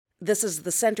This is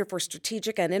the Center for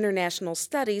Strategic and International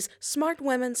Studies Smart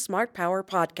Women, Smart Power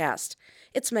podcast.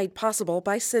 It's made possible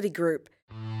by Citigroup.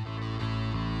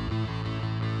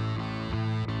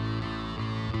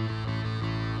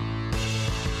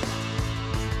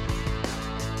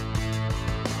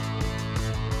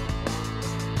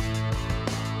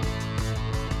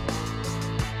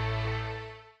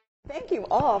 Thank you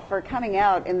all for coming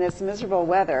out in this miserable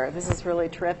weather. This is really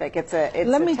terrific. It's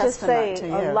Let me just say, to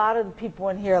you. a lot of the people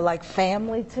in here are like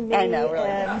family to me. I know, really.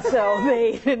 And so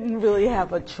they didn't really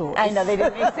have a choice. I know, they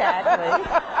didn't exactly.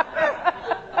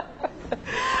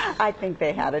 I think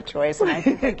they had a choice, and I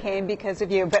think they came because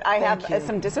of you. But I have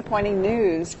some disappointing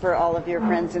news for all of your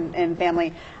friends and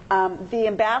family. The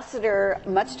ambassador,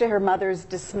 much to her mother's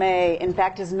dismay, in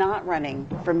fact, is not running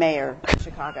for mayor of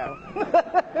Chicago.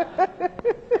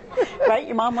 Right?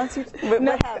 Your mom wants you to?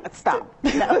 No, stop.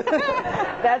 No.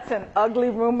 That's an ugly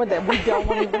rumor that we don't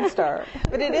want to even start.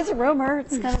 But it is a rumor.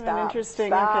 It's kind of an interesting.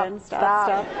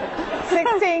 Stop.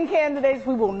 16 candidates.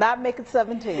 We will not make it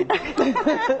 17.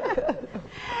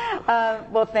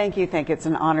 Well, thank you. It's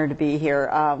an honor to be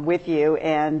here with you.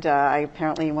 And I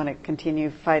apparently want to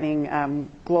continue fighting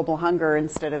global hunger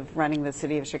instead of running the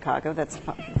city of Chicago. That's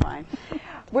fine.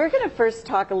 We're going to first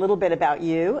talk a little bit about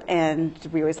you, and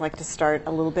we always like to start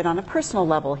a little bit on a personal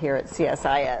level here at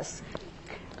CSIS.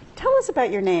 Tell us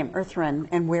about your name, Ertharin,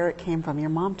 and where it came from. Your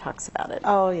mom talks about it.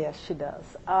 Oh, yes, she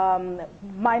does.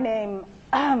 My name,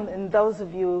 and those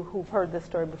of you who've heard this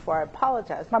story before, I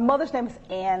apologize. My mother's name is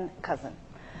Ertharin Cousin.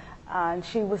 And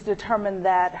she was determined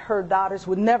that her daughters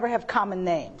would never have common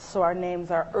names. So our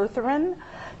names are Ertharin,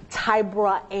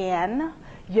 Tybra Ann,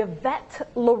 Yvette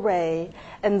Lorraine,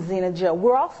 and Zena Jill.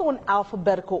 We're also in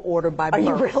alphabetical order by birth. Oh,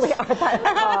 you really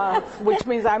are? Which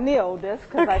means I'm the oldest,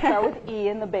 because I start with E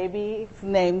and the baby's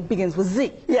name begins with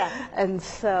Z. Yeah. And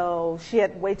so she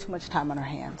had way too much time on her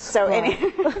hands. So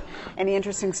any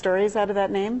interesting stories out of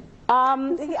that name?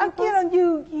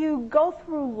 You go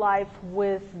through life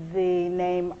with the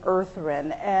name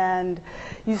Ertharin, and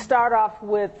you start off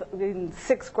with in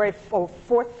sixth grade or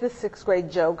fourth to sixth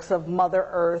grade jokes of Mother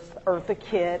Earth, Eartha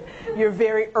Kid. You're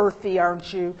very earthy,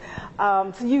 aren't you?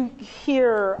 So you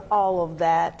hear all of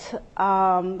that.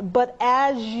 But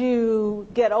as you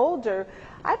get older,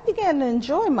 I began to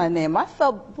enjoy my name. I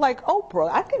felt like Oprah.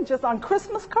 I can just, on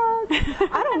Christmas cards,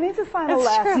 I don't need to sign a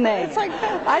last name. It's like,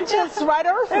 I just write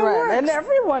Ertharin, and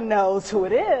everyone knows who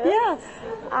it is. Yes.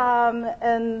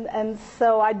 And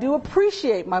so I do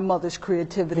appreciate my mother's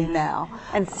creativity now.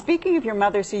 And speaking of your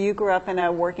mother, so you grew up in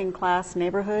a working class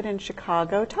neighborhood in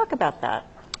Chicago. Talk about that.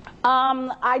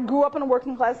 I grew up in a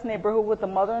working class neighborhood with a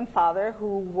mother and father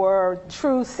who were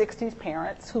true 60s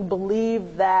parents who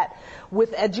believed that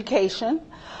with education,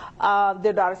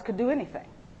 their daughters could do anything.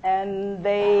 And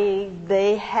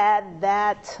they had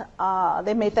that,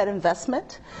 they made that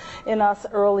investment in us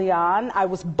early on. I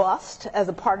was bused as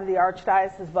a part of the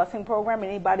Archdiocese busing program.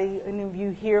 Any of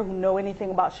you here who know anything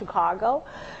about Chicago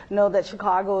know that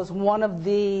Chicago is one of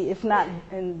the, if not,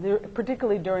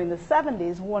 particularly during the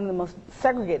 70s, one of the most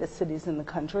segregated cities in the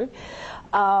country.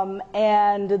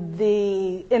 And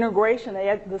the integration,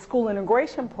 the school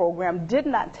integration program did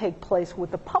not take place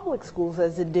with the public schools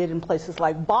as it did in places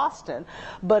like Boston,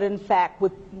 but in fact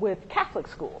with Catholic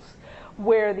schools,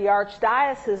 where the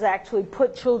Archdiocese actually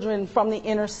put children from the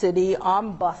inner city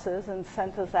on buses and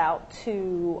sent us out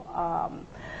to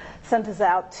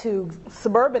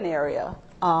suburban area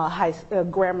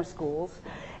grammar schools.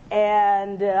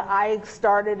 And I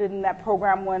started in that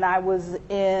program when I was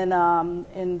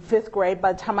in fifth grade.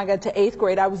 By the time I got to eighth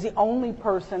grade, I was the only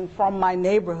person from my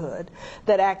neighborhood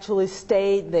that actually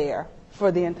stayed there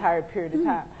for the entire period of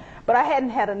time. But I hadn't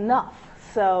had enough.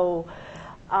 So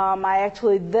I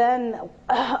actually then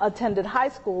attended high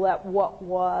school at what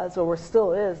was, or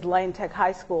still is, Lane Tech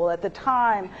High School. At the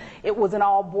time, it was an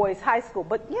all-boys high school.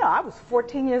 But, I was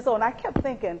 14 years old, and I kept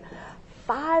thinking,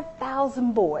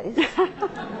 5,000 boys,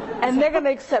 and they're going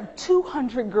to accept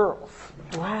 200 girls.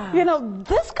 Wow.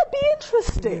 This could be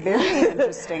interesting. Very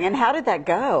interesting. And how did that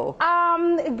go?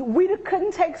 We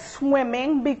couldn't take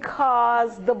swimming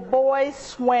because the boys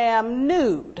swam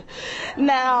nude.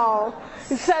 Now,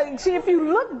 see, if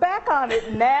you look back on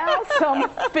it now, some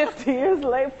 40 years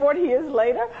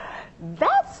later,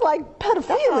 that's like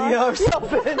pedophilia or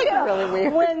something. Really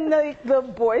weird. When the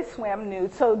boys swam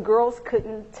nude, so girls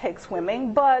couldn't take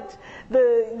swimming, but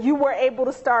you were able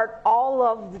to start all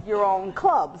of your own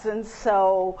clubs. And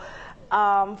so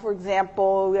For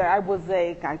example, I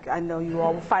know you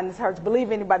all will find this hard to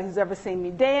believe. Anybody who's ever seen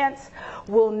me dance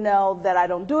will know that I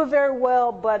don't do it very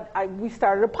well, but we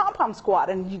started a pom-pom squad,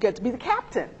 and you get to be the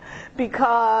captain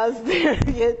because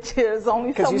there's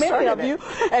only so many of you,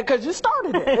 and because you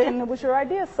started it, and it was your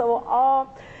idea. So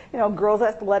Girls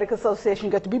Athletic Association,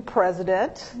 you get to be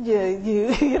president.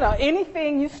 You know,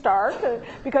 anything you start,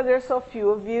 because there's so few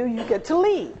of you, you get to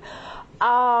lead.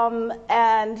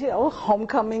 And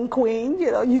homecoming queen,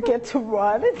 you get to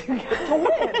run and you get to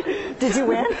win. Did you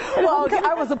win? Well,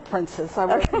 I was a princess. I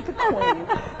wasn't the queen.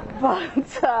 But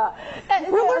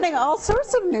we're learning all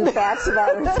sorts of new facts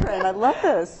about Ertharin. I love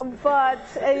this. But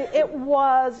it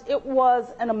was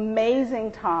an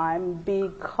amazing time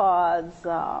because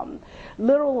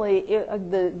literally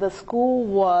the school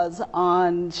was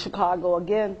on Chicago,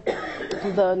 again,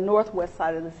 the northwest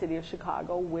side of the city of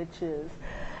Chicago, which is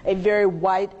a very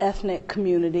white ethnic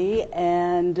community,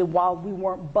 and while we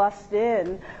weren't bused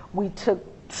in, we took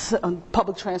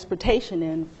public transportation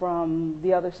in from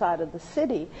the other side of the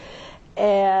city.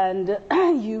 And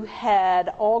you had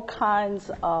all kinds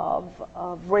of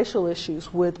racial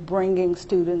issues with bringing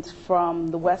students from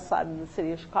the west side of the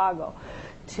city of Chicago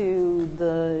to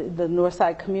the north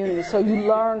side community. So you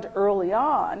learned early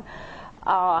on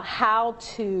how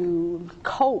to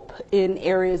cope in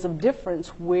areas of difference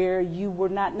where you were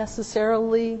not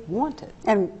necessarily wanted.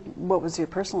 And what was your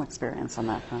personal experience on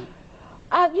that front?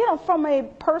 From a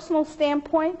personal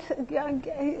standpoint,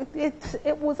 I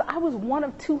was one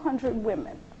of 200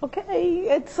 women.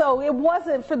 Okay, so it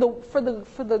wasn't for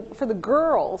the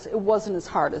girls. It wasn't as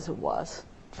hard as it was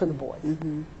for the boys.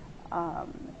 Mm-hmm.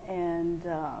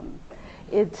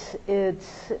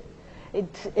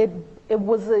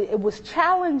 It was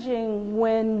challenging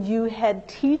when you had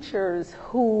teachers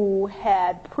who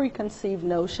had preconceived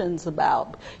notions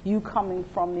about you coming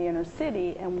from the inner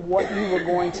city and what you were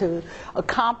going to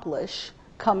accomplish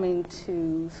coming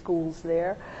to schools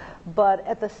there. But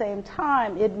at the same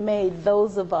time, it made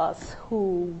those of us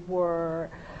who were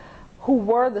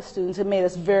the students, it made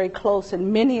us very close,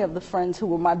 and many of the friends who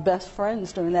were my best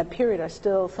friends during that period are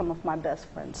still some of my best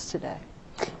friends today.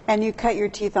 And you cut your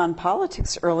teeth on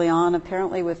politics early on,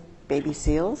 apparently with baby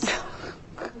seals.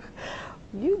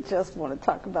 You just want to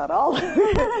talk about all of it.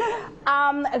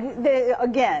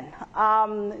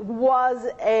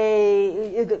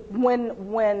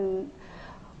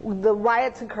 When the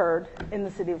riots occurred in the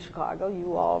city of Chicago,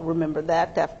 you all remember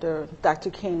that, after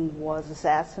Dr. King was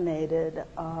assassinated,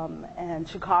 and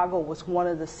Chicago was one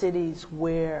of the cities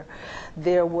where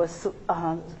there was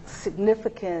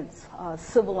significant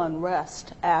civil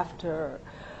unrest after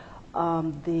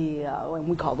and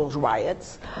we call those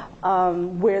riots,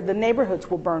 where the neighborhoods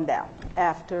were burned down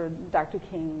after Dr.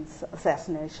 King's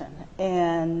assassination.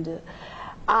 And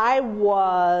I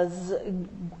was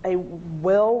a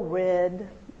well-read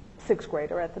sixth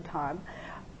grader at the time,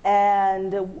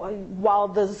 and while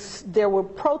there were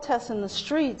protests in the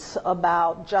streets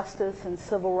about justice and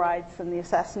civil rights and the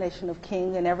assassination of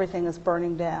King and everything is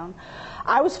burning down,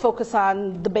 I was focused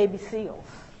on the baby seals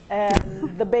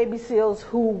and the baby seals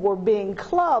who were being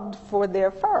clubbed for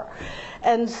their fur.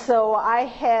 And so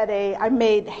I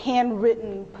made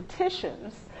handwritten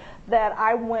petitions that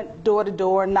I went door to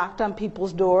door and knocked on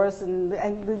people's doors,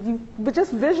 but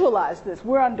just visualize this.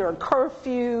 We're under a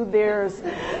curfew. There's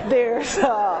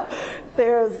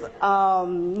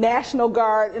National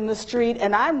Guard in the street,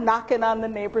 and I'm knocking on the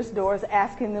neighbors' doors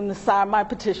asking them to sign my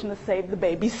petition to save the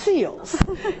baby seals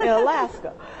in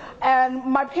Alaska. And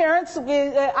my parents,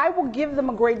 I will give them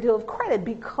a great deal of credit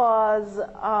because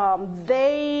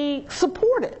they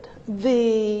supported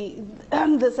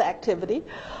this activity.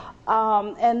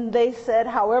 And they said,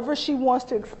 however she wants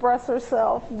to express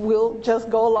herself, we'll just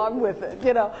go along with it,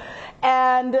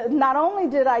 And not only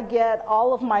did I get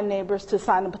all of my neighbors to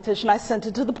sign the petition, I sent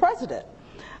it to the president.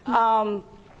 And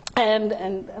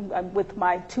with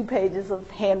my 2 pages of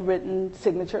handwritten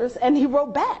signatures, and he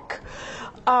wrote back.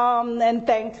 And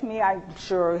thanked me. I'm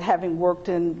sure, having worked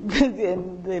in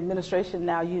the administration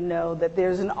now, you know that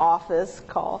there's an office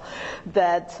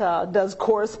that does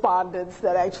correspondence,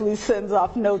 that actually sends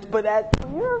off notes. But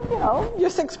you're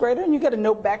sixth grader and you get a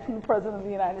note back from the President of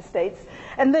the United States.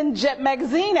 And then Jet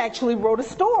Magazine actually wrote a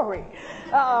story.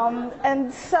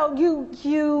 And so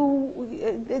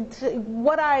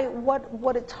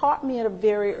what it taught me at a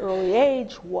very early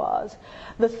age was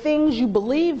the things you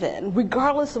believe in,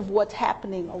 regardless of what's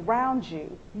happening around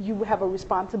you, you have a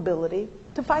responsibility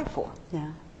to fight for.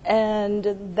 Yeah. And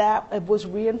that was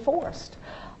reinforced.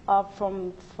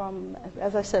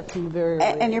 as I said, from very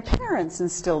early And your age. parents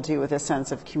instilled you with a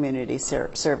sense of community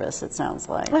service, it sounds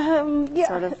like. Yeah.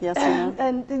 Sort of, yes or no?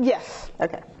 And yes.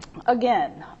 Okay.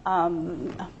 Again,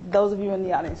 those of you in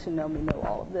the audience who know me know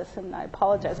all of this, and I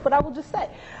apologize. But I will just say,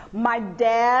 my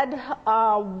dad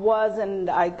was, and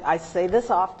I say this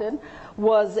often,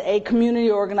 was a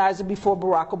community organizer before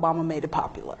Barack Obama made it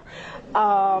popular.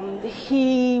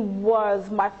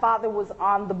 My father was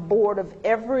on the board of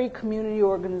every community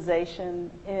organization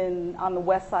on the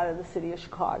west side of the city of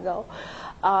Chicago.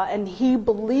 And he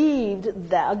believed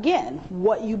that, again,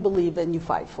 what you believe in, you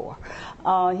fight for.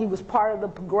 He was part of the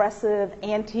progressive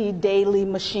anti-daily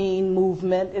machine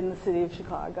movement in the city of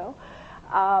Chicago.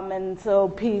 And so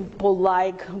people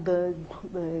like the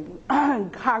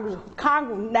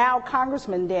now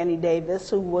Congressman Danny Davis,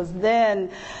 who was then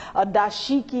a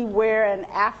dashiki-wearing,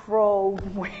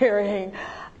 afro-wearing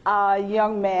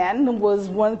young man, was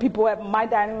one of the people at my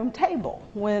dining room table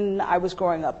when I was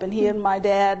growing up. And he and my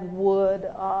dad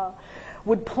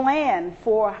would plan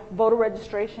for voter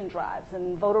registration drives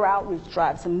and voter outreach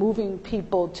drives and moving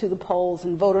people to the polls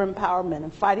and voter empowerment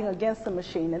and fighting against the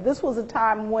machine. And this was a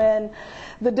time when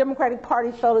the Democratic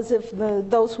Party felt as if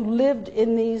those who lived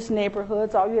in these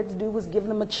neighborhoods, all you had to do was give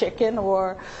them a chicken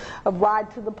or a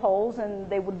ride to the polls and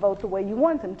they would vote the way you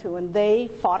want them to. And they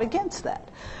fought against that.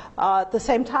 At the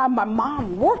same time, my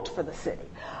mom worked for the city.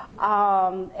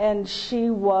 And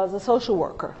she was a social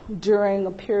worker during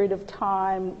a period of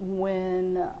time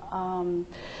when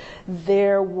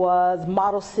there was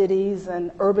model cities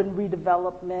and urban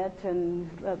redevelopment, and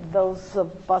those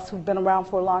of us who've been around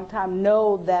for a long time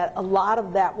know that a lot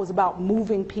of that was about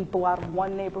moving people out of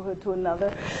one neighborhood to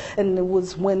another, and it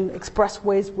was when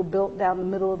expressways were built down the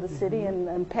middle of the city and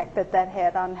the impact that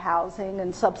had on housing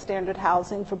and substandard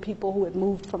housing for people who had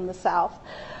moved from the South.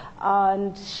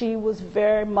 And she was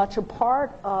very much a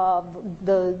part of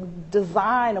the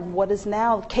design of what is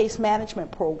now case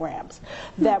management programs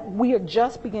that we are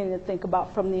just beginning to think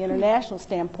about from the international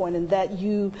standpoint, and that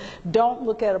you don't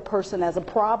look at a person as a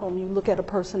problem, you look at a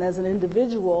person as an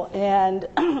individual, and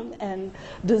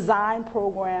design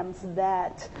programs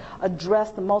that address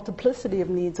the multiplicity of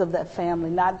needs of that family,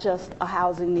 not just a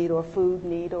housing need or a food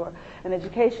need or an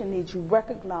education need. You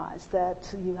recognize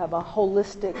that you have a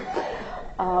holistic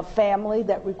family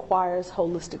that requires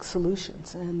holistic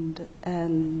solutions,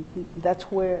 and that's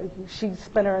where she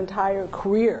spent her entire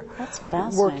career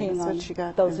working on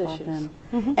those issues.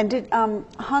 Mm-hmm. And did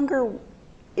hunger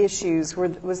issues,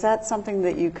 was that something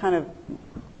that you kind of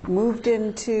moved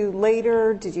into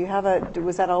later? Did you have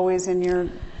was that always in your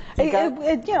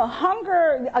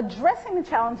hunger, addressing the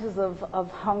challenges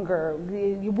of hunger,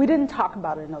 we didn't talk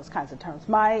about it in those kinds of terms.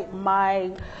 My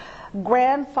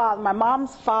grandfather, my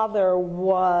mom's father,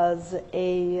 was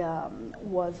a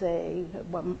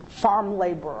farm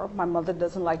laborer. My mother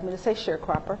doesn't like me to say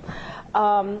sharecropper,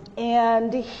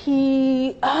 and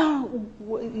he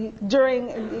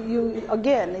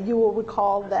you will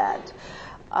recall that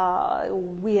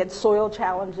we had soil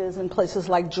challenges in places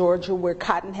like Georgia where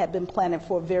cotton had been planted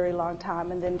for a very long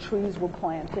time, and then trees were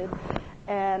planted.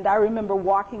 And I remember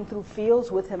walking through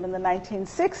fields with him in the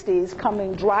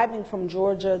 1960s, driving from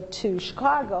Georgia to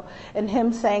Chicago, and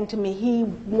him saying to me he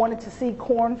wanted to see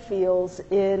cornfields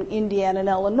in Indiana and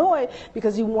Illinois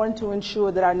because he wanted to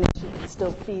ensure that our nation could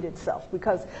still feed itself,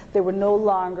 because they were no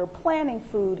longer planting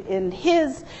food in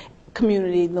his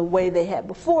community the way they had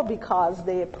before, because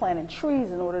they had planted trees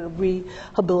in order to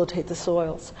rehabilitate the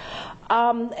soils.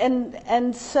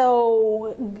 And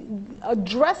so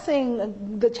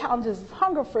addressing the challenges of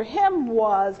hunger for him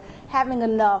was having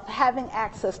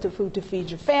access to food to feed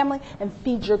your family and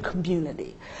feed your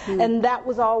community. Mm. And that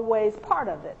was always part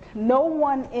of it. No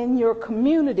one in your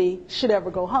community should ever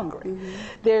go hungry. Mm-hmm.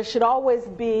 There should always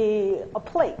be a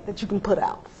plate that you can put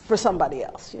out for somebody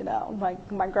else, Like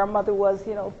my grandmother was,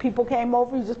 people came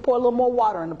over, you just pour a little more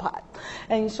water in the pot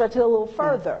and you stretch it a little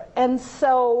further. Yeah. And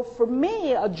so for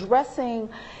me, addressing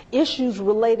issues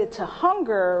related to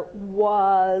hunger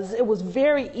it was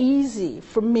very easy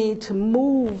for me to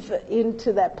move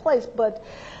into that place, but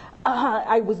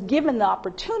I was given the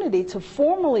opportunity to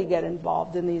formally get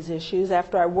involved in these issues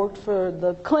after I worked for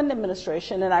the Clinton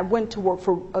administration, and I went to work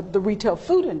for the retail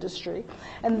food industry,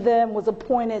 and then was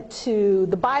appointed to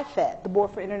the BIFAD, the Board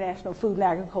for International Food and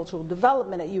Agricultural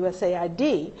Development at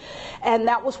USAID, and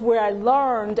that was where I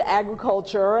learned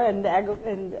agriculture and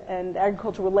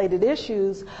agriculture-related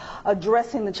issues,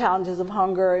 addressing the challenges of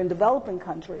hunger in developing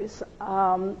countries,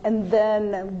 and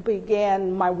then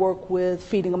began my work with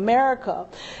Feeding America,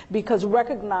 because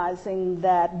recognizing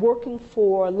that working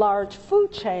for large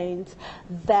food chains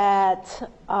that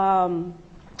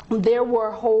there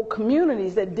were whole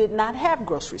communities that did not have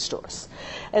grocery stores.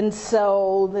 And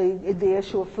so the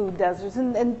issue of food deserts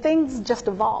and things just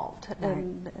evolved. Right.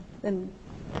 And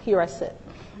here I sit.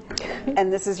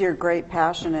 And this is your great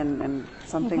passion and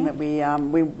something that we are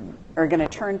going to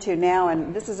turn to now.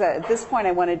 And this is at this point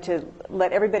I wanted to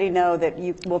let everybody know that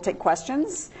you will take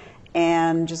questions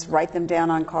and just write them down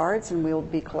on cards, and we'll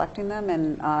be collecting them.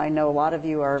 And I know a lot of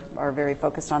you are very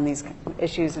focused on these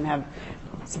issues and have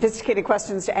sophisticated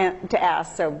questions to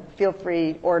ask, so feel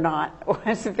free, or not,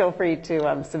 feel free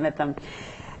to submit them.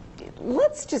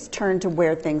 Let's just turn to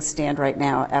where things stand right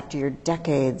now after your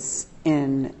decades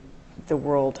in the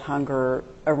world hunger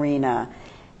arena.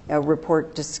 A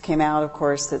report just came out, of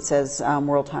course, that says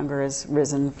world hunger has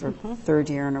risen for third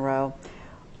year in a row.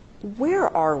 Where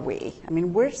are we? I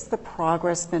mean, where's the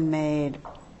progress been made?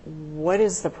 What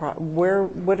is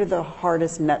what are the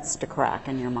hardest nuts to crack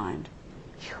in your mind?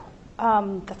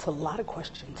 That's a lot of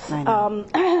questions. I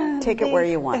know. Take it where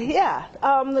you want. Yeah.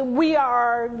 We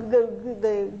are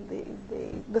the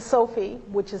SOFI,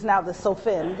 which is now the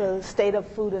SOFIN, the State of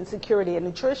Food Insecurity and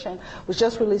Nutrition, was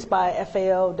just released by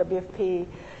FAO, WFP,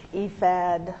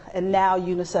 EFAD, and now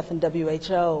UNICEF and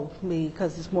WHO,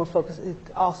 because it's more focused, it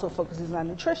also focuses on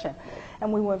nutrition.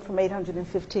 And we went from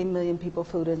 815 million people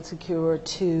food insecure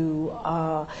to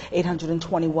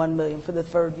 821 million for the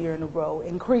third year in a row,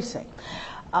 increasing.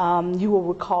 You will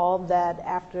recall that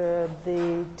after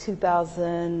the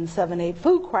 2007-8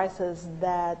 food crisis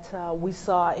that we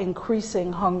saw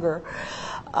increasing hunger.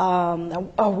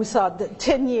 We saw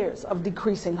 10 years of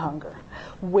decreasing hunger,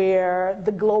 where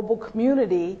the global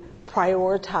community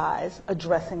prioritized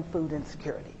addressing food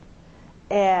insecurity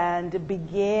and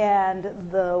began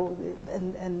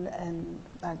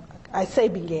I say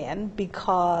began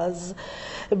because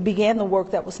it began the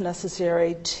work that was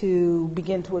necessary to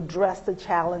begin to address the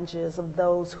challenges of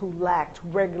those who lacked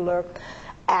regular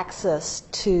access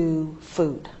to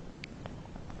food.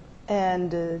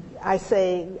 And I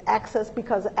say access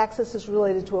because access is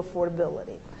related to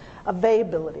affordability.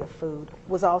 Availability of food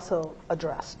was also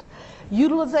addressed.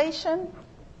 Utilization,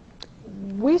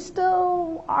 we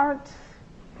still aren't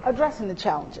addressing the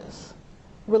challenges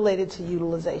related to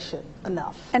utilization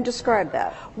enough. And describe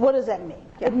that. What does that mean?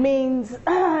 Yeah. It means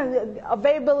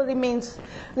availability means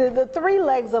the three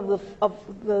legs of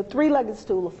the three-legged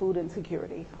stool of food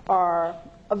insecurity are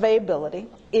availability.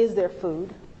 Is there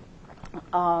food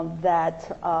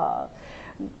that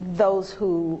those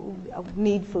who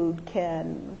need food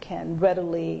can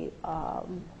readily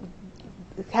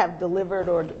have delivered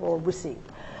or receive?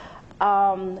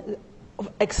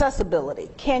 Accessibility.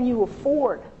 Can you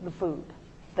afford the food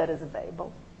that is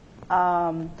available?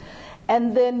 And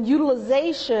then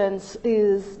utilizations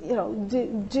is,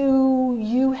 do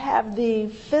you have the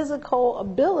physical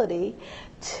ability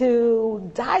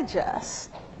to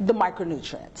digest the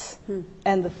micronutrients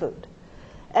and the food?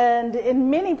 And in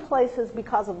many places,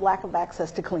 because of lack of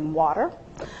access to clean water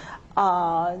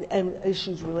and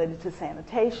issues related to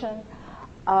sanitation,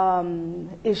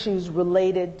 issues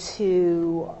related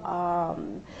to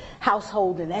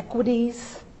household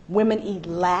inequities. Women eat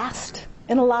last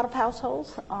in a lot of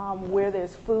households where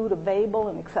there's food available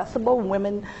and accessible.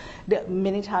 Women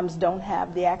many times don't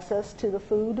have the access to the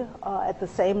food at the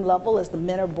same level as the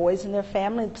men or boys in their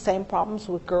family. Same problems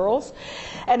with girls.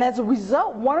 And as a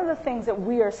result, one of the things that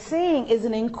we are seeing is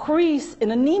an increase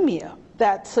in anemia.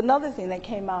 That's another thing that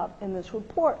came out in this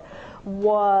report,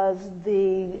 was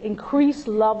the increased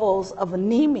levels of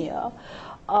anemia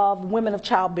of women of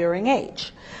childbearing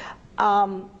age.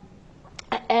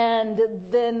 And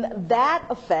then that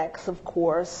affects, of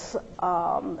course,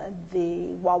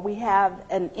 while we have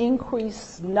an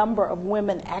increased number of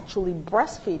women actually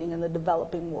breastfeeding in the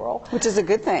developing world. Which is a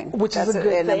good thing. Which is a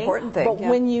good thing. An important thing. But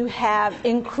when you have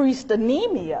increased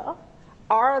anemia,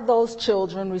 are those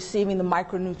children receiving the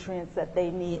micronutrients that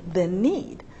they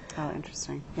need? Oh,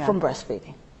 interesting. From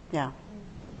breastfeeding. Yeah.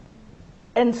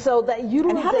 And so that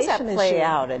utilization and how does that play issue,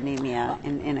 out, anemia,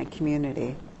 in a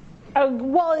community?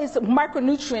 Well, it's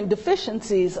micronutrient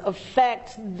deficiencies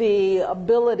affect the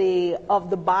ability of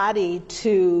the body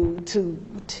to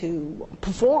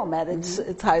perform at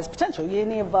its highest potential.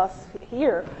 Any of us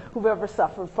here who've ever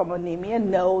suffered from anemia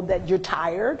know that you're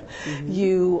tired,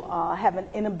 you have an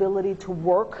inability to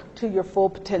work to your full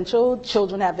potential.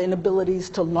 Children have inabilities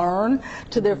to learn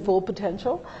to their full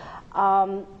potential.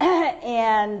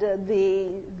 And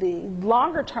the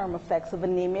longer term effects of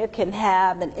anemia can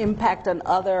have an impact on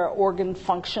other organ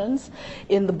functions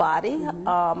in the body.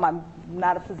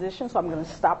 not a physician, so I'm going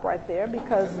to stop right there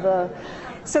because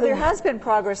So there has been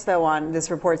progress, though, on,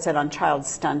 this report said, on child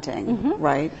stunting,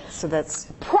 right? So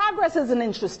that's... Progress is an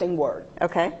interesting word.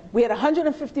 Okay. We had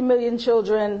 150 million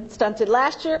children stunted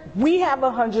last year. We have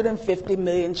 150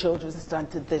 million children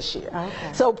stunted this year.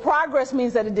 Okay. So progress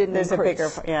means that it didn't increase.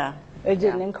 There's a bigger, yeah. It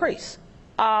didn't increase.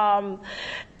 And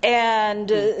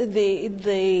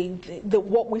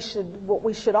what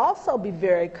we should also be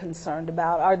very concerned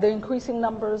about are the increasing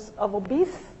numbers of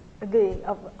obesity.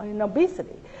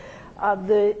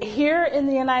 Here in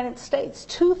the United States,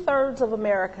 2/3 of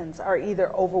Americans are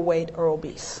either overweight or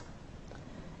obese,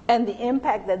 and the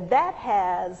impact that that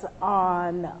has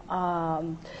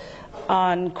on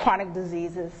chronic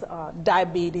diseases,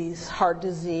 diabetes, heart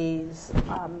disease,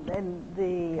 and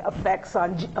the effects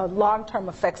on long-term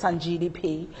effects on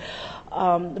GDP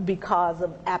because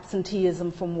of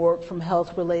absenteeism from work, from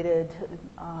health-related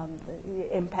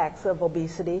impacts of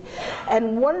obesity.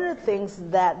 And one of the things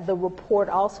that the report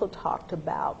also talked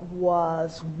about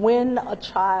was when a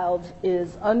child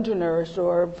is undernourished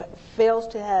or fails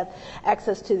to have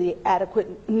access to the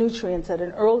adequate nutrients at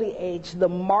an early age, the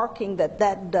marking that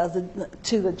does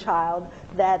to the child,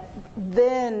 that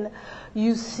then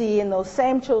you see in those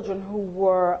same children who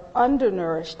were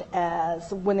undernourished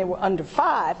as when they were under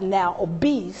 5, now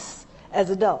obese as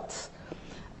adults,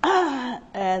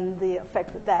 and the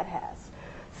effect that has.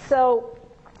 So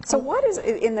what is,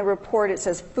 in the report it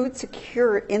says food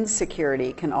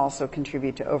insecurity can also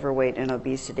contribute to overweight and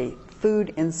obesity.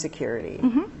 Food insecurity.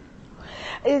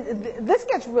 This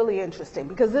gets really interesting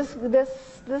because this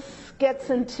gets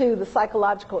into the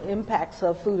psychological impacts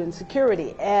of food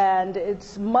insecurity, and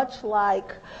it's much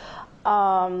like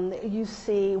you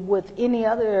see with any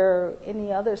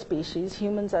other species.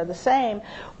 Humans are the same.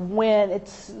 When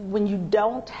you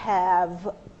don't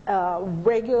have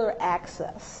regular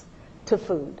access to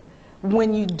food,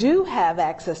 when you do have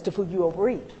access to food, you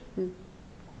overeat.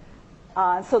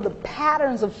 So the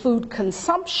patterns of food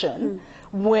consumption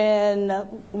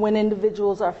when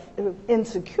individuals are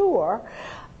insecure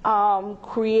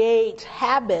create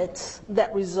habits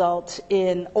that result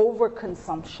in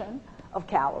overconsumption of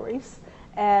calories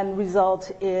and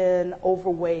result in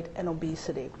overweight and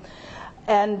obesity.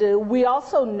 And we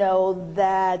also know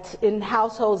that in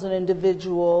households and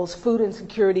individuals, food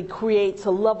insecurity creates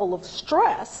a level of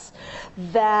stress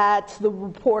that the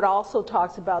report also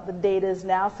talks about. The data is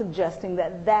now suggesting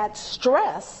that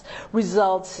stress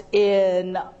results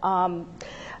in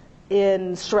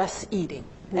stress eating.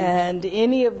 And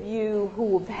any of you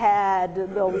who have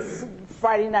had those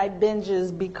Friday night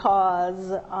binges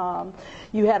because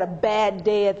you had a bad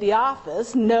day at the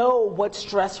office know what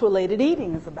stress-related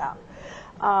eating is about.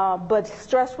 But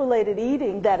stress-related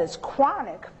eating that is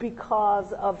chronic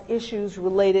because of issues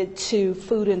related to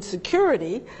food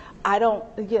insecurity,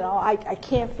 I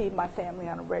can't feed my family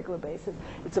on a regular basis.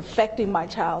 It's affecting my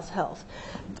child's health.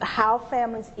 How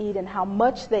families eat and how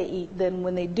much they eat then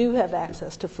when they do have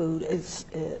access to food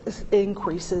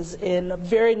increases in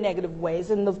very negative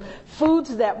ways. And the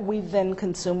foods that we then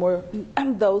consume, or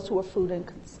those who are food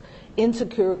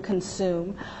insecure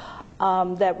consume,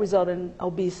 that result in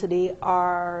obesity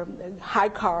are high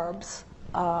carbs,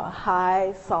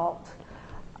 high salt,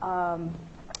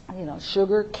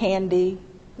 sugar, candy,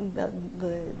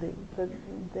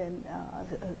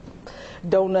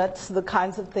 donuts, the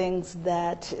kinds of things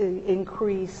that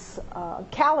increase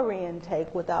calorie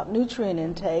intake without nutrient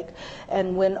intake,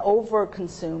 and when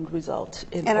over-consumed result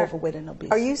in overweight and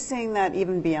obesity. Are you seeing that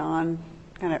even beyond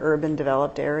kind of urban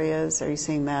developed areas? Are you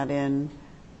seeing that in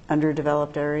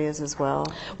underdeveloped areas as well?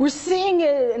 We're seeing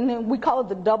it, and we call it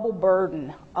the double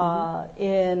burden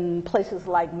in places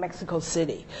like Mexico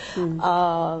City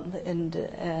and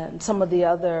some of the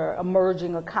other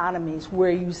emerging economies,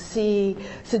 where you see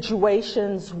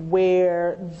situations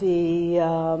where the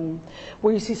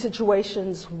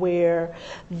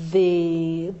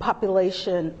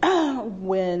population,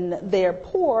 when they're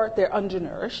poor, they're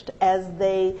undernourished. As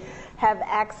they have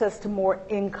access to more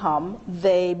income,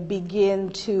 they begin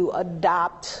to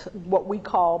adopt what we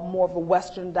call more of a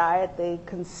Western diet. They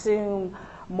consume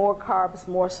more carbs,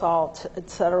 more salt,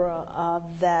 etc.,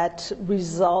 that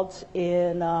result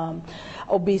in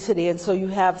obesity. And so you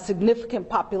have significant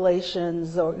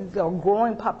populations or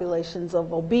growing populations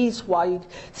of obese, while you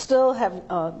still have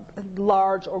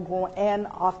large and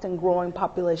often growing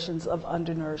populations of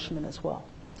undernourishment as well.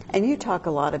 And you talk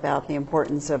a lot about the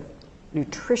importance of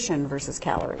nutrition versus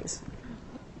calories.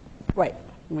 Right.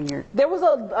 when you're... There was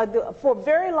for a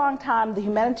very long time, the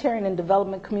humanitarian and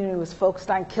development community was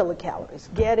focused on kilocalories,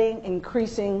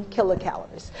 increasing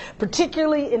kilocalories,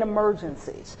 particularly in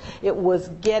emergencies. It was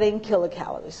getting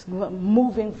kilocalories,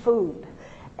 moving food.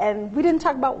 And we didn't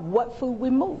talk about what food we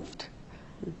moved.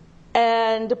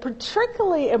 And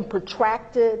particularly in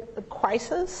protracted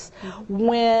crisis,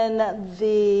 when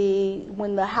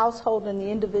the household and the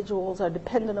individuals are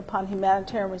dependent upon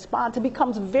humanitarian response, it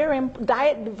becomes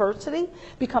diet diversity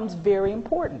becomes very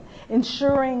important.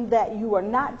 Ensuring that you are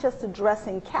not just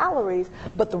addressing calories,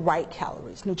 but the right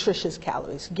calories, nutritious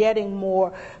calories, getting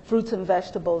more fruits and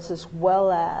vegetables as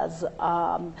well as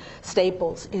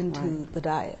staples into the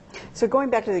diet. So going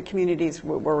back to the communities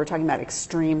where we're talking about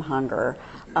extreme hunger,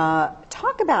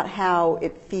 talk about how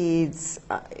it feeds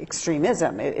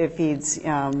extremism. It feeds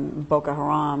Boko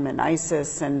Haram and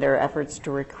ISIS and their efforts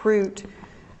to recruit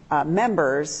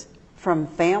members from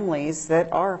families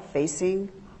that are facing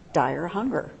dire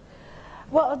hunger.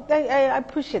 Well, I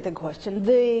appreciate the question.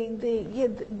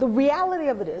 The reality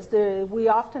of it is, we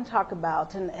often talk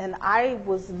about, and I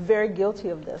was very guilty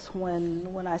of this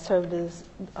when I served as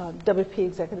WP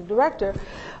Executive Director,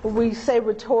 we say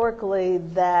rhetorically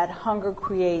that hunger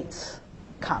creates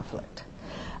conflict,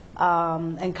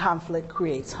 and conflict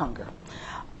creates hunger.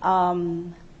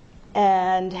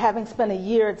 And having spent a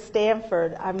year at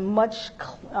Stanford, I'm much,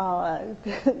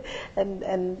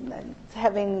 and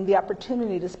having the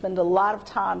opportunity to spend a lot of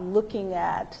time looking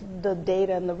at the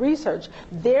data and the research,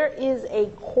 there is a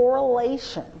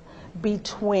correlation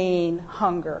between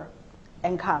hunger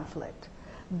and conflict.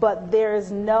 But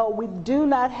we do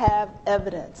not have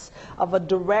evidence of a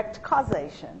direct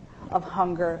causation of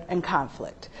hunger and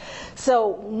conflict. So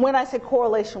when I say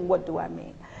correlation, what do I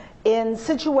mean? In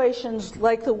situations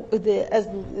like as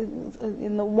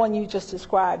in the one you just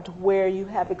described, where you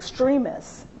have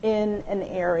extremists in an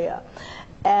area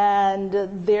and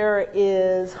there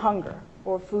is hunger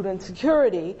or food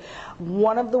insecurity,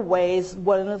 one of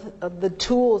the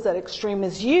tools that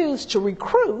extremists use to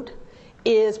recruit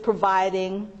is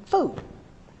providing food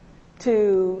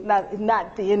to not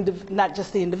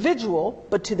just the individual,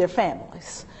 but to their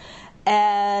families.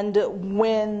 And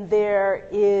when there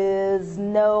is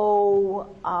when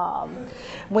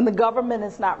the government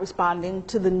is not responding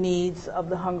to the needs of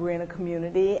the hungry in a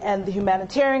community, and the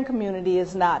humanitarian community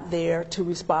is not there to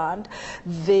respond,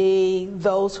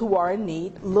 those who are in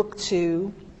need look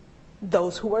to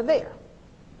those who are there.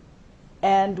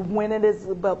 And when it is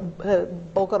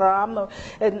Boko Haram,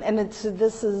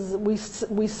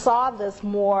 we saw this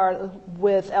more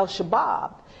with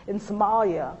Al-Shabaab in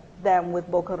Somalia than with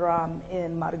Boko Haram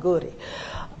in Maiduguri,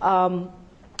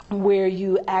 where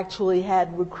you actually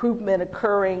had recruitment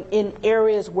occurring in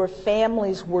areas where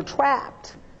families were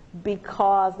trapped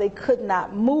because they could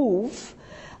not move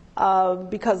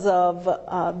because of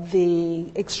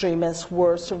the extremists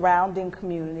were surrounding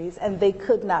communities and they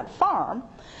could not farm.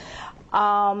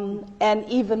 And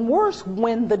even worse,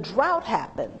 when the drought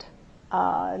happened,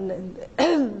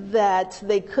 that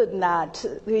they could not,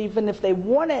 even if they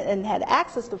wanted and had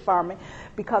access to farming,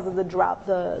 because of the drought,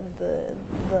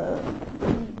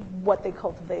 what they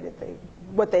cultivated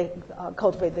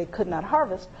they could not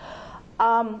harvest.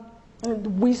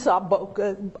 We saw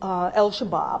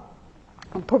El-Shabaab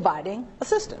providing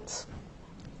assistance,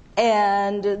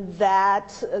 and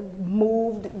that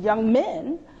moved young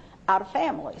men out of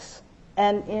families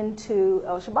and into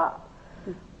Al-Shabaab.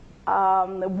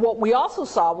 What we also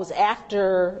saw was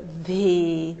after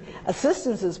the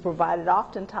assistance is provided,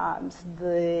 oftentimes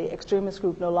the extremist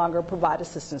group no longer provide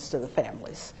assistance to the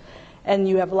families. And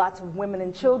you have lots of women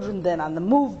and children then on the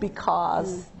move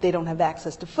because they don't have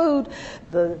access to food.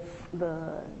 The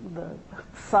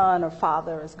son or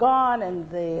father is gone, and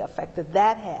the effect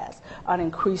that has on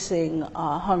increasing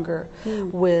hunger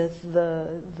with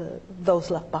those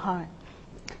left behind.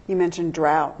 You mentioned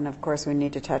drought, and of course we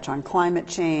need to touch on climate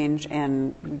change,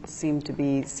 and we seem to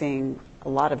be seeing a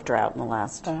lot of drought in the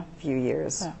last few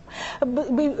years.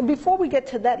 Before we get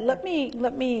to that, let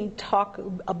me talk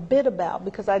a bit about,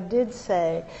 because I did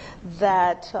say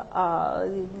that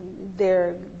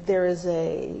there is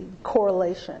a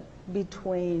correlation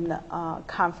between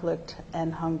conflict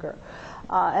and hunger.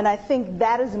 And I think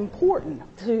that is important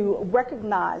to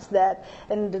recognize that,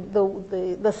 and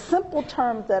the simple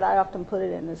terms that I often put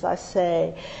it in is I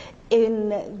say, in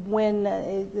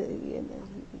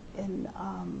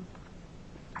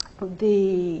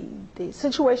the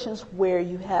situations where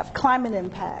you have climate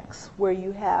impacts, where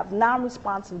you have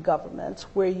non-responsive governments,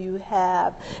 where you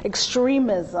have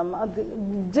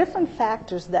extremism, different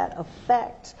factors that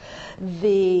affect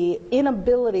the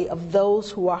inability of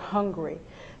those who are hungry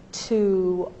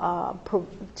to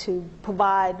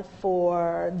provide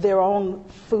for their own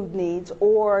food needs,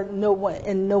 or no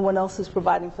one else is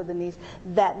providing for the needs,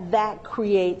 that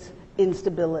creates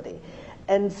instability.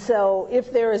 And so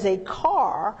if there is a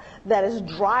car that is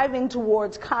driving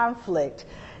towards conflict,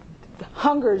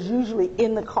 hunger is usually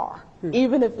in the car,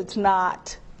 even if it's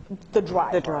not the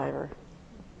driver. The driver.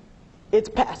 It's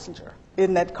passenger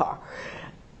in that car.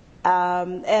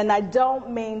 And I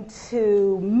don't mean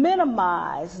to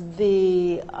minimize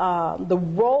the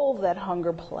role that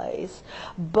hunger plays,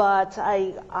 but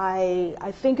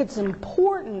I think it's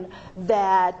important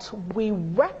that we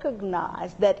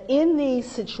recognize that in these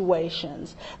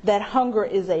situations that hunger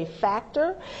is a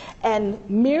factor, and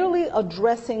merely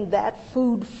addressing that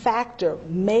food factor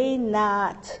may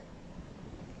not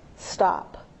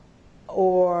stop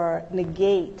or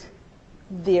negate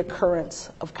the occurrence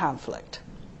of conflict.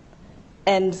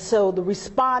 And so the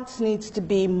response needs to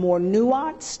be more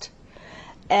nuanced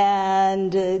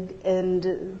and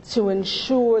to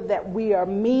ensure that we are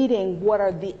meeting what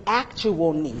are the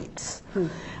actual needs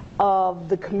of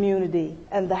the community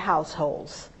and the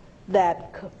households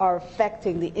that are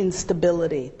affecting the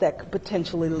instability that could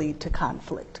potentially lead to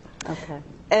conflict. Okay.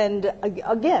 And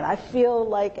again, I feel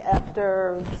like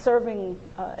after serving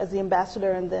as the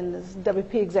ambassador and then as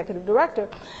WFP executive director,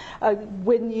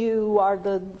 when you are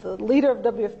the leader of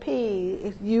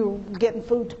WFP, you're getting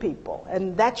food to people,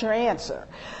 and that's your answer.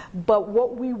 But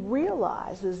what we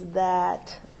realize is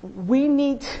that we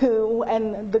need to,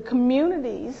 and the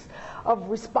communities of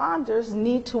responders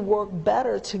need to work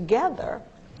better together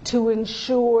to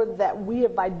ensure that we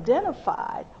have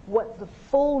identified what the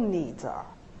full needs are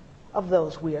of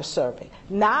those we are serving,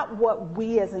 not what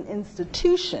we as an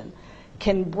institution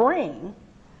can bring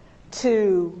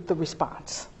to the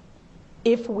response,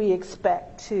 if we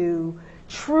expect to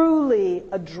truly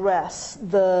address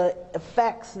the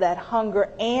effects that hunger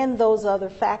and those other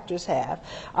factors have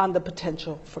on the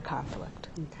potential for conflict.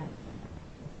 Okay.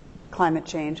 Climate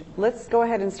change. Let's go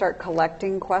ahead and start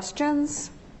collecting questions.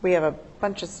 We have a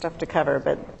bunch of stuff to cover,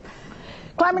 but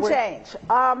climate change.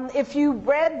 If you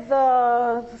read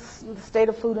the State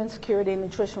of Food Insecurity and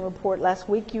Nutrition report last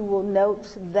week, you will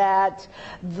note that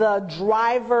the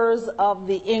drivers of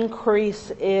the increase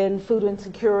in food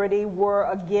insecurity were,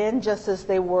 again, just as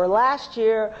they were last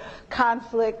year,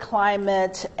 conflict,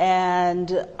 climate,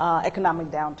 and economic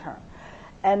downturn.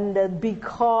 And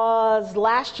because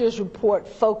last year's report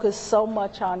focused so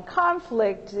much on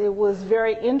conflict, it was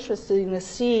very interesting to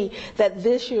see that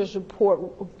this year's report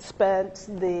spent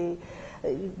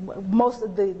most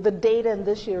of the data in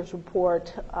this year's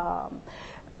report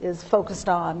is focused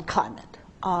on climate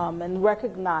and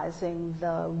recognizing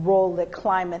the role that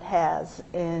climate has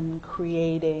in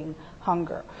creating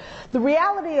hunger. The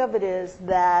reality of it is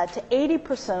that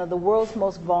 80% of the world's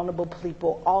most vulnerable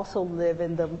people also live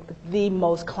in the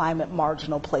most climate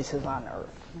marginal places on Earth.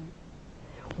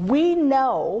 We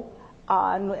know,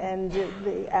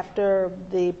 after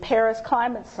the Paris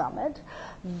Climate Summit,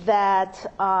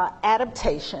 that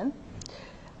adaptation,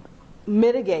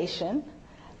 mitigation,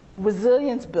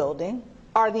 resilience building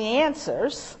are the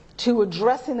answers to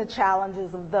addressing the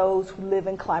challenges of those who live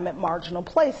in climate marginal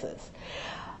places.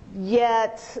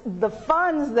 Yet the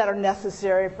funds that are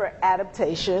necessary for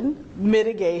adaptation,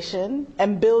 mitigation,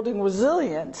 and building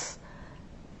resilience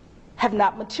have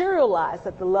not materialized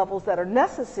at the levels that are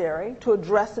necessary to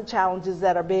address the challenges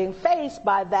that are being faced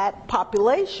by that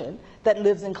population that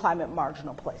lives in climate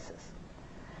marginal places.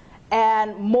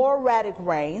 And more erratic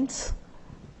rains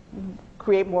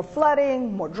create more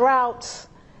flooding, more droughts,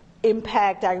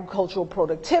 impact agricultural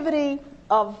productivity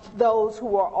of those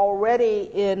who are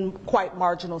already in quite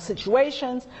marginal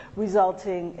situations,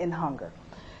 resulting in hunger.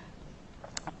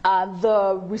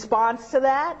 The response to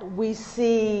that, we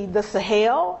see the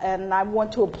Sahel, and I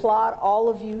want to applaud all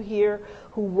of you here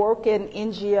who work in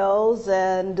NGOs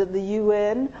and the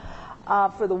UN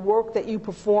for the work that you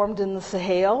performed in the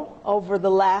Sahel over the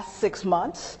last 6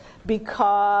 months,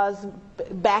 because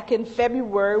back in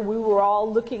February we were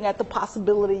all looking at the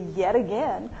possibility yet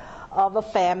again of a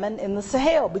famine in the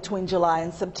Sahel between July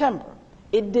and September.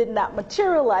 It did not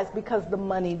materialize because the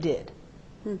money did.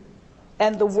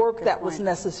 And the work that was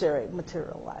necessary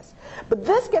materialized. But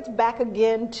this gets back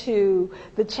again to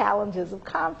the challenges of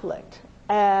conflict.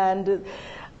 And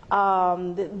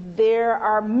there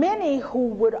are many who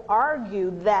would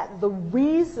argue that the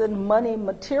reason money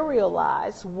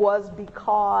materialized was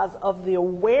because of the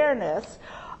awareness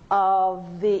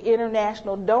of the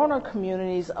international donor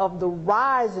communities of the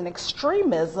rise in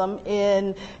extremism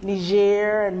in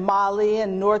Niger and Mali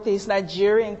and northeast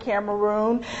Nigeria and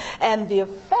Cameroon, and the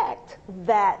effect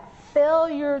that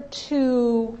failure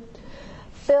to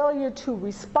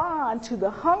respond to the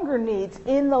hunger needs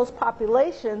in those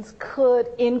populations could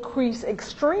increase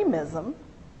extremism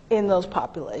in those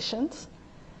populations,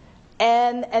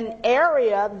 and an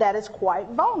area that is quite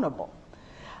vulnerable.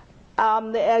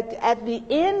 At the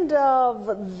end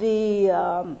of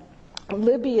the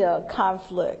Libya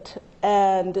conflict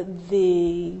and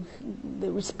the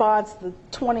response, the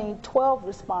 2012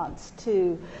 response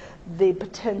to the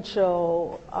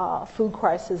potential food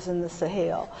crisis in the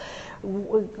Sahel,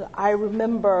 I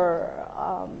remember,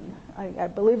 I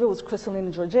believe it was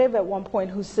Kristalina Georgieva at one point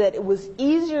who said it was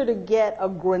easier to get a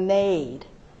grenade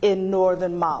in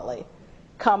northern Mali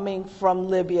coming from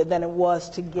Libya than it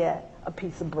was to get a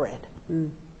piece of bread.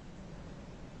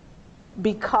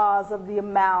 Because of the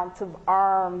amount of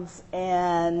arms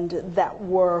and that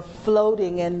were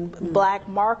floating and black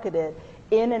marketed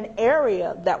in an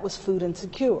area that was food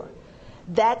insecure.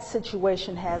 That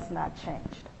situation has not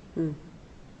changed.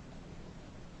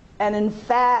 And in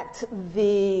fact,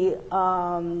 the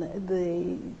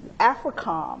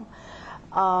AFRICOM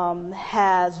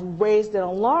has raised an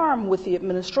alarm with the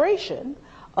administration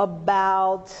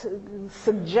about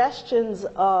suggestions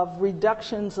of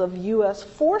reductions of U.S.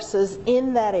 forces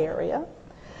in that area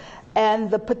and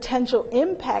the potential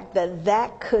impact that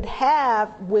that could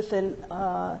have with an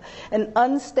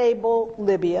unstable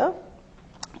Libya,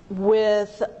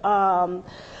 with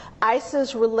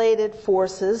ISIS-related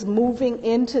forces moving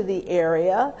into the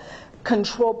area,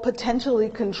 potentially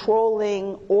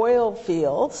controlling oil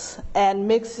fields and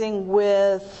mixing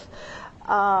with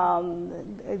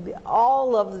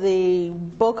all of the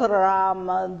Boko Haram,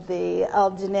 the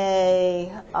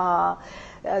Al-Dinay,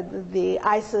 the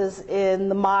ISIS in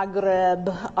the Maghreb,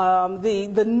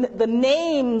 the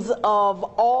names of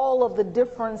all of the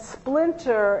different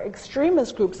splinter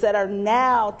extremist groups that are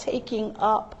now taking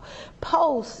up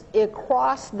posts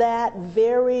across that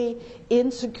very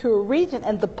insecure region,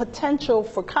 and the potential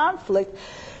for conflict,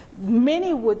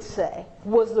 many would say,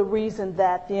 was the reason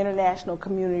that the international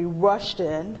community rushed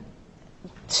in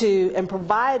and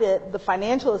provided the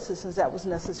financial assistance that was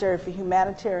necessary for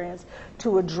humanitarians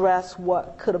to address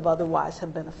what could have otherwise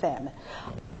have been a famine.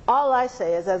 All I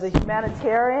say is, as a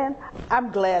humanitarian,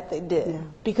 I'm glad they did,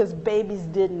 because babies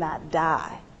did not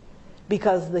die,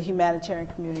 because the humanitarian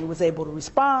community was able to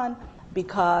respond,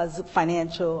 because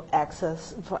financial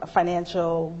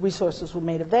resources were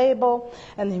made available,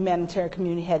 and the humanitarian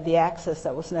community had the access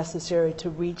that was necessary to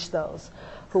reach those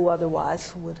who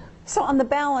otherwise would. So on the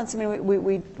balance, I mean,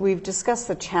 we've discussed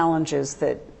the challenges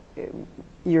that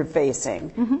you're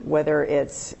facing, whether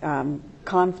it's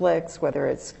conflicts, whether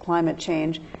it's climate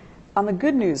change. On the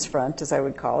good news front, as I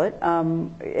would call it,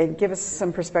 and give us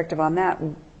some perspective on that.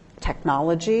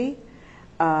 Technology,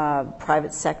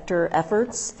 private sector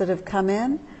efforts that have come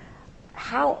in.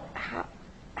 How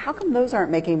come those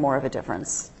aren't making more of a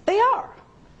difference? They are.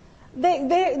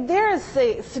 There is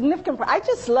a significant. I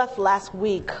just left last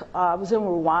week. I was in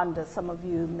Rwanda. Some of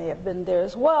you may have been there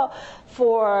as well,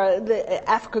 for the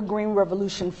Africa Green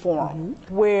Revolution Forum,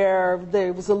 where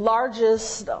there was the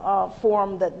largest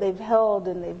forum that they've held,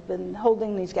 and they've been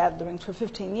holding these gatherings for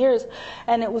 15 years,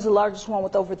 and it was the largest one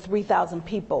with over 3,000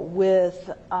 people, with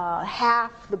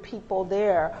half the people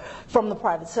there from the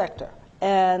private sector.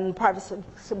 And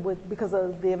because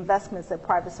of the investments that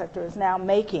private sector is now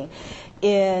making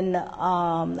in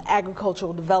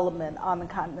agricultural development on the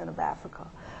continent of Africa.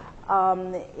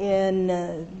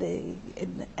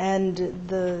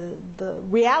 The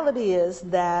reality is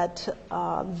that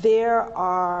there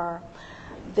are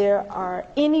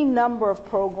any number of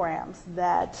programs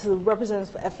that representatives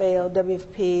for FAO,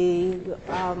 WFP,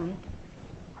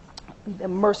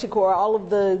 Mercy Corps, all of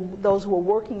those who are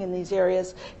working in these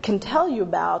areas can tell you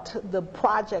about the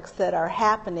projects that are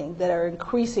happening that are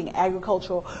increasing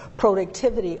agricultural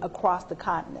productivity across the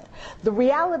continent. The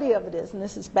reality of it is, and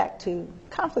this is back to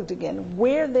conflict again,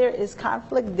 where there is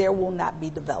conflict, there will not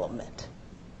be development.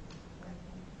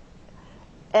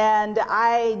 And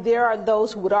there are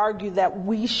those who would argue that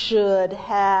we should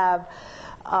have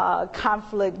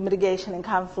conflict mitigation and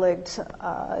conflict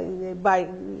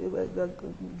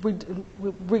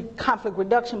conflict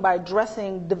reduction by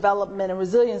addressing development and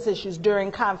resilience issues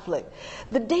during conflict.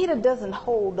 The data doesn't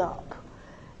hold up.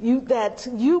 You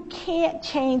can't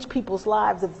change people's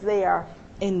lives if they are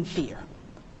in fear.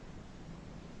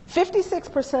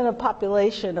 56% of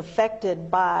population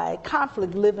affected by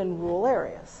conflict live in rural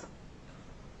areas.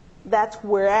 That's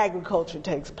where agriculture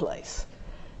takes place.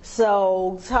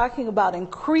 So talking about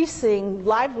increasing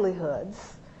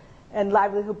livelihoods and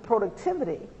livelihood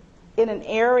productivity in an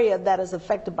area that is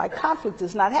affected by conflict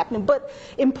is not happening. But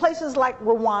in places like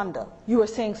Rwanda, you are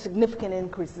seeing significant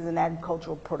increases in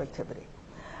agricultural productivity.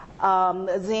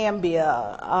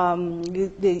 Zambia,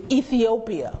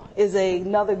 Ethiopia is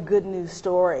another good news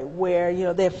story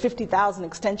where they have 50,000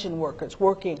 extension workers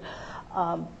working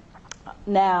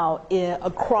now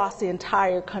across the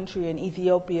entire country in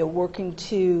Ethiopia, working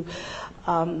to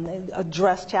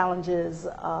address challenges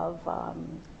of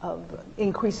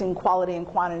increasing quality and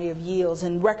quantity of yields,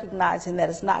 and recognizing that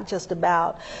it's not just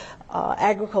about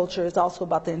agriculture, it's also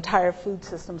about the entire food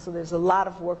system. So there's a lot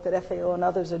of work that FAO and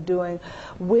others are doing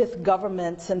with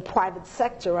governments and private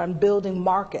sector on building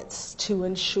markets to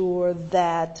ensure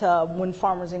that when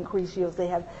farmers increase yields, they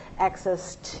have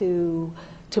access to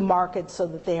markets so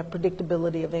that they have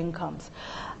predictability of incomes.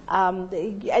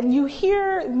 And you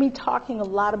hear me talking a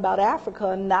lot about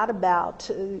Africa, not about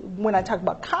when I talk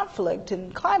about conflict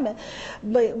and climate,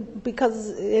 but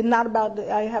because not about,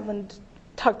 I haven't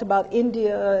talked about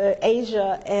India,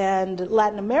 Asia, and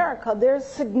Latin America. There's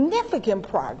significant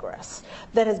progress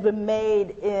that has been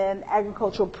made in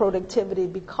agricultural productivity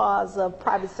because of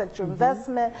private sector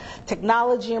investment,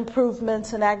 technology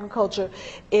improvements in agriculture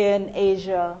in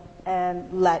Asia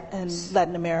and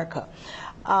Latin America.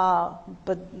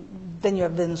 But then you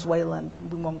have Venezuela, and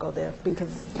we won't go there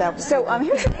because that was... So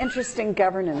here's an interesting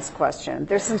governance question.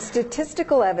 There's some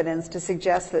statistical evidence to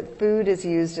suggest that food is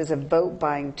used as a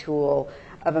vote-buying tool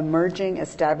of emerging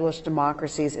established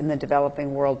democracies in the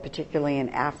developing world, particularly in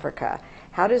Africa.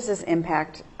 How does this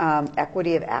impact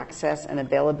equity of access and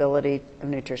availability of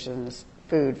nutritious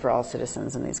food for all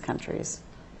citizens in these countries?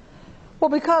 Well,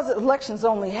 because elections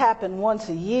only happen once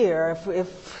a year,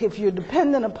 if you're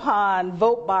dependent upon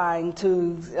vote buying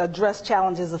to address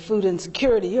challenges of food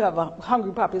insecurity, you have a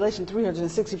hungry population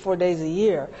 364 days a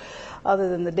year, other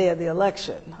than the day of the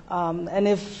election. And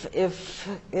if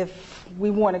we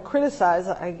want to criticize,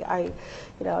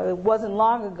 it wasn't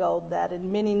long ago that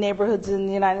in many neighborhoods in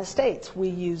the United States we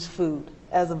use food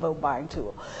as a vote buying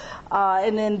tool,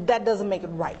 and then that doesn't make it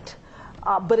right.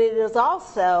 But it is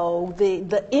also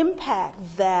the impact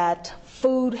that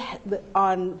food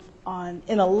in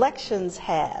elections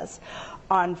has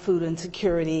on food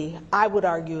insecurity, I would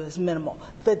argue, is minimal.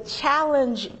 The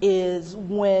challenge is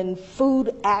when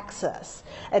food access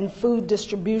and food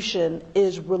distribution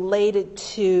is related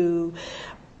to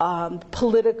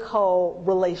political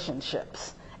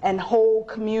relationships, and whole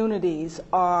communities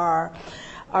are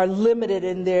limited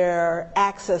in their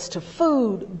access to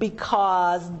food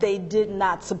because they did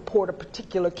not support a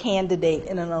particular candidate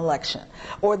in an election,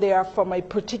 or they are from a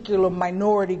particular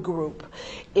minority group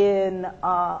in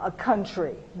a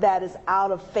country that is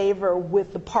out of favor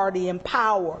with the party in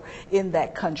power in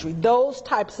that country. Those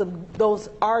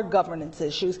are governance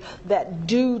issues that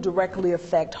do directly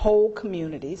affect whole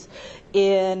communities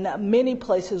in many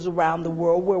places around the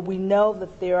world where we know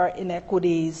that there are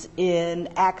inequities in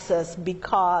access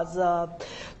because of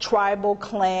tribal,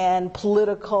 clan,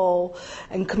 political,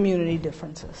 and community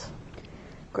differences.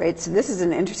 Great. So this is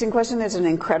an interesting question. There's an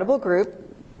incredible group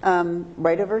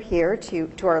right over here to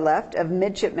our left of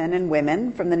midshipmen and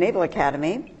women from the Naval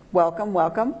Academy. Welcome,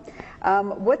 welcome.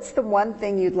 What's the one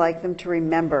thing you'd like them to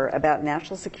remember about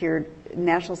national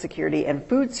security and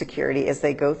food security as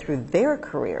they go through their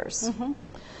careers? Mm-hmm.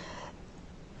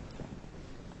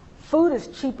 Food is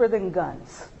cheaper than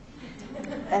guns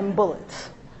and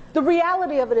bullets. The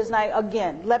reality of it is,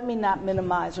 again, let me not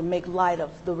minimize or make light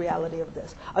of the reality of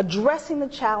this. Addressing the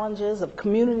challenges of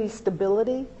community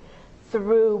stability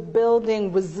through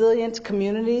building resilient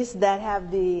communities that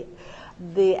have the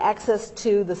access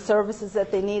to the services that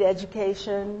they need,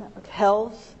 education,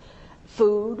 health,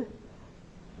 food,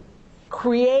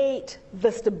 create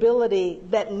the stability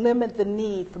that limit the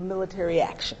need for military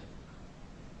action.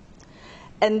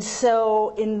 And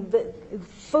so in the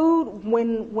food,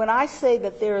 when I say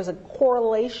that there is a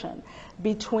correlation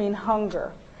between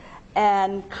hunger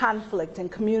and conflict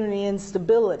and community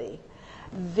instability,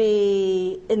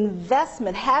 the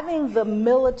investment, having the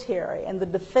military and the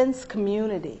defense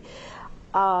community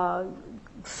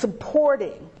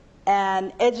supporting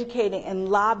and educating and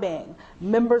lobbying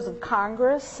members of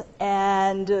Congress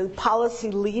and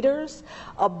policy leaders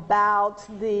about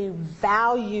the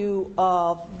value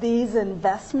of these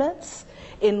investments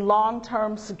in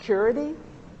long-term security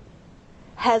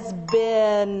has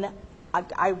been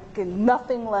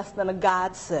nothing less than a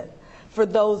godsend for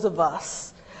those of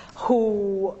us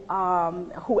who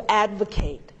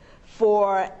advocate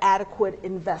for adequate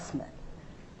investment.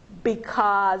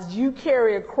 Because you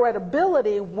carry a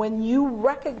credibility when you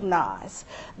recognize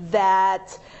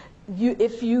that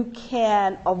if you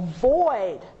can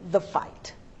avoid the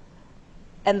fight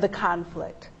and the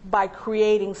conflict by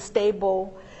creating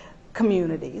stable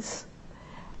communities,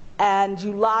 and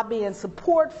you lobby and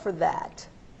support for that,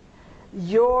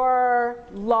 your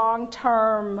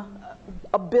long-term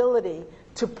ability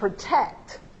to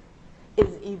protect is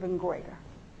even greater.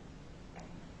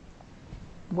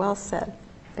 Well said.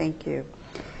 Thank you.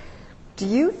 Do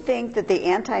you think that the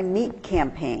anti-meat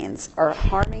campaigns are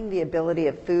harming the ability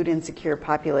of food insecure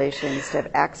populations to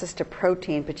have access to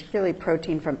protein, particularly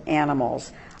protein from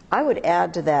animals? I would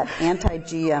add to that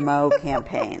anti-GMO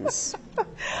campaigns.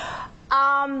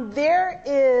 There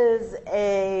is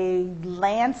a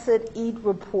Lancet Eat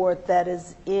report that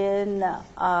is in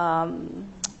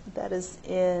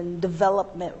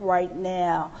development right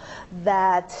now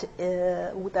that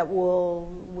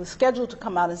was scheduled to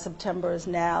come out in September. Is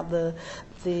now the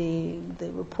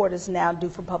report is now due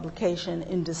for publication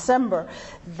in December,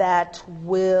 that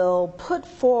will put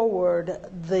forward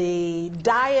the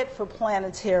diet for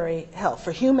planetary health,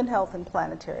 for human health and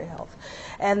planetary health.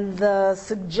 And the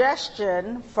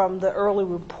suggestion from the early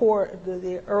report,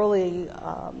 the early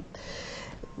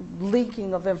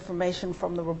leaking of information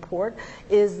from the report,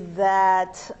 is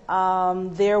that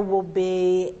there will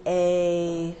be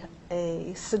a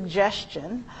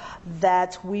suggestion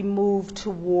that we move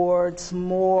towards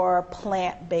more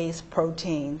plant-based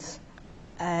proteins,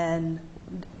 and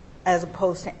as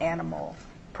opposed to animal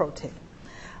protein.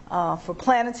 For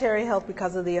planetary health,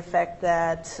 because of the effect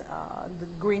that the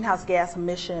greenhouse gas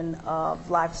emission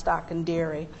of livestock and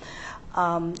dairy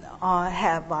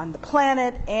have on the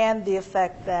planet, and the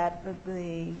effect that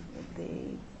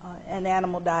an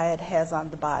animal diet has on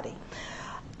the body.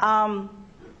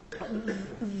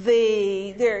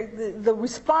 The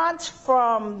response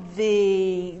from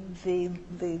the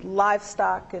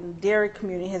livestock and dairy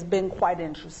community has been quite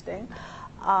interesting.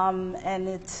 And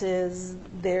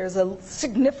there's a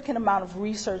significant amount of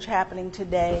research happening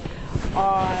today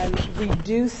on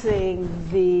reducing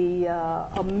the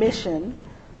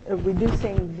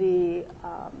reducing the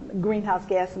greenhouse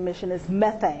gas emission is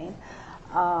methane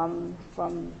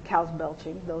from cows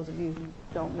belching, those of you who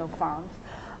don't know farms.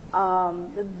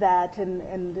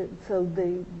 So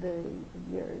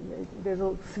there's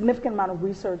a significant amount of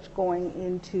research going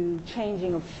into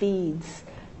changing of feeds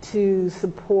to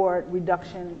support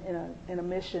reduction in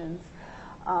emissions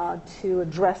to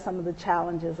address some of the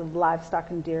challenges of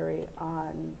livestock and dairy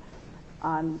on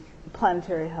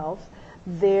planetary health.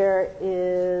 There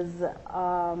is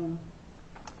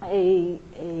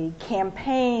a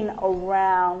campaign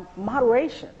around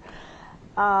moderation.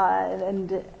 I'll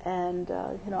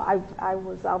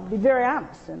be very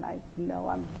honest, and I know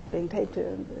I'm being taped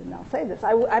and I'll say this.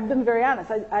 I've been very honest.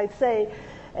 I say,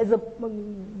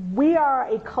 we are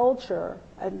a culture,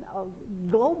 and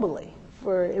globally,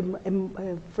 for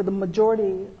the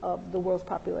majority of the world's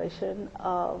population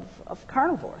of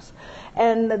carnivores.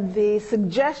 And the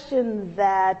suggestion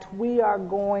that we are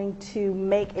going to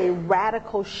make a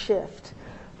radical shift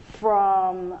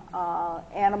from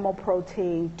animal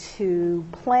protein to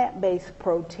plant-based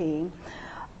protein,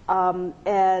 and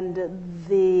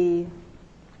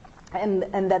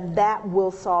that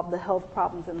will solve the health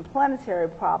problems and the planetary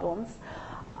problems,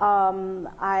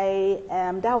 I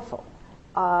am doubtful.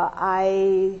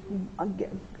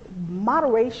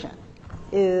 Moderation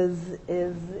is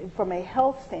from a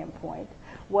health standpoint,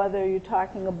 whether you're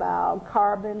talking about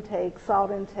carb intake,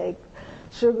 salt intake,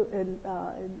 sugar,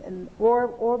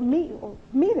 or meat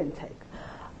intake.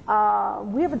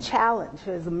 We have a challenge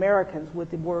as Americans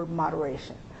with the word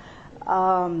moderation.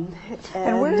 And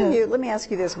where are you? Let me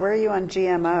ask you this: where are you on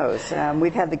GMOs?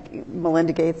 We've had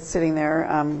Melinda Gates sitting there,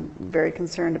 very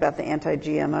concerned about the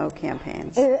anti-GMO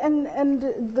campaigns.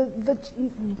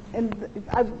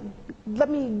 Let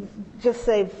me just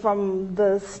say, from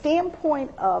the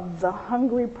standpoint of the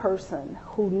hungry person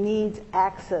who needs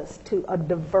access to a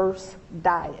diverse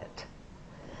diet,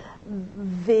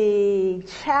 the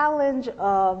challenge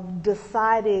of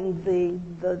deciding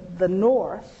the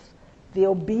North, the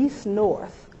obese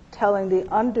North, telling the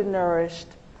undernourished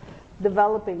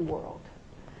developing world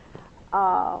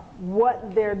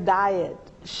what their diet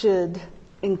should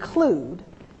include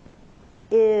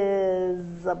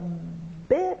is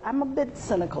I'm a bit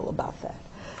cynical about that.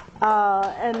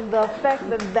 And the effect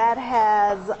that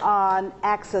has on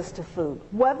access to food,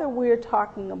 whether we're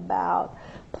talking about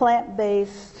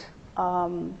plant-based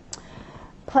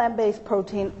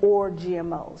protein or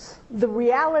GMOs. The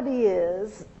reality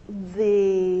is,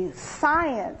 the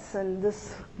science, and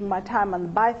my time on the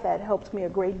BIFAD helps me a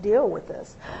great deal with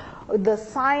this. The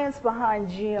science behind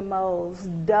GMOs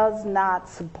does not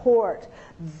support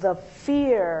the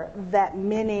fear that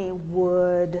many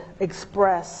would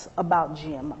express about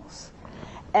GMOs.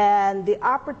 and the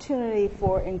opportunity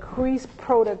for increased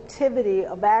productivity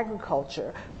of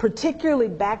agriculture, particularly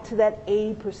back to that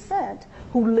 80%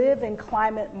 who live in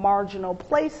climate marginal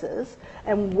places,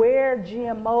 and where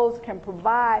GMOs can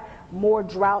provide more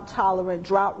drought tolerant,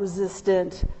 drought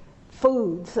resistant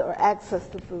foods, or access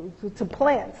to foods, to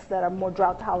plants that are more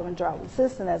drought tolerant, drought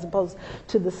resistant, as opposed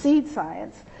to the seed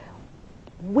science,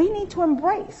 we need to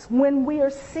embrace when we are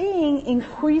seeing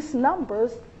increased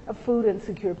numbers of food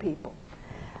insecure people.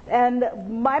 And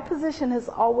my position has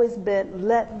always been,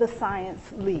 let the science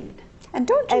lead. And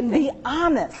don't you be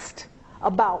honest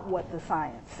about what the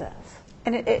science says.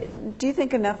 And do you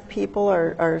think enough people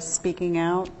are speaking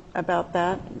out about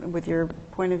that with your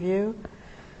point of view?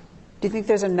 Do you think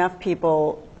there's enough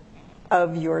people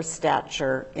of your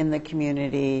stature in the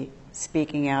community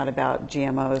speaking out about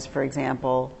GMOs, for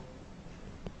example,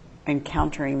 and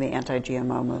countering the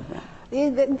anti-GMO movement?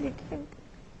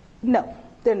 No,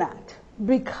 they're not.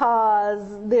 Because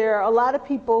there are a lot of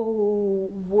people who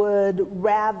would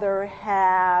rather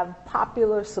have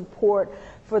popular support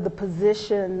for the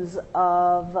positions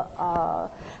of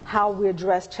how we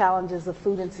address challenges of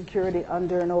food insecurity,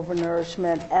 under and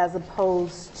overnourishment, as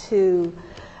opposed to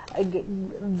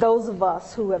those of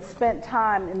us who have spent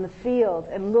time in the field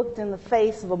and looked in the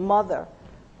face of a mother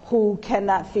who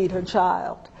cannot feed her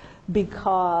child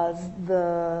because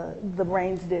the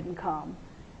rains didn't come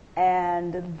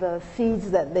and the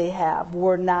seeds that they have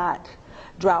were not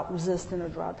drought resistant or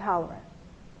drought tolerant.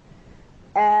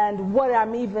 And what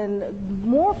I'm even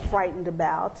more frightened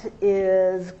about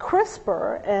is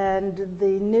CRISPR and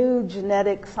the new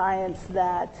genetic science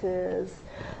that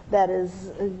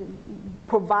is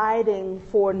providing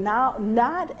for not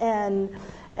an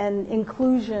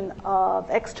inclusion of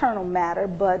external matter,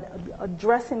 but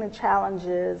addressing the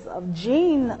challenges of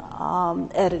gene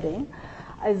editing.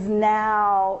 Is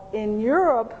now in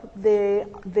Europe,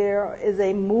 there is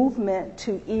a movement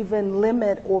to even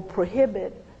limit or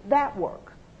prohibit that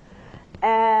work.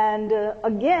 And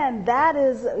again, that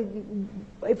is,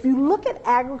 if you look at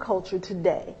agriculture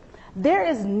today, there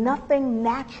is nothing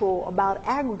natural about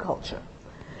agriculture.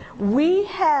 We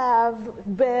have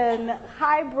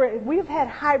we've had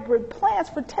hybrid plants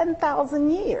for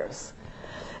 10,000 years.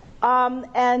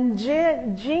 And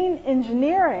gene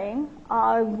engineering,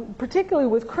 particularly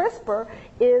with CRISPR,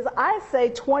 is, I say,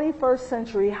 21st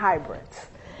century hybrids.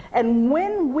 And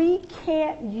when we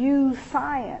can't use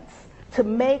science to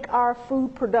make our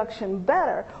food production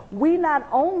better, we not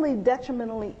only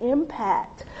detrimentally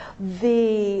impact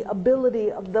the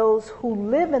ability of those who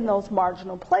live in those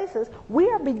marginal places, we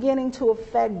are beginning to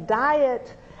affect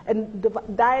diet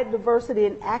diversity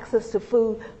and access to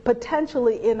food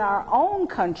potentially in our own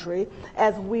country,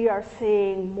 as we are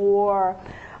seeing more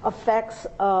effects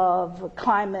of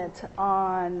climate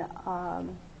on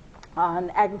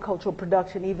agricultural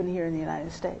production, even here in the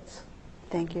United States.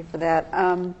 Thank you for that.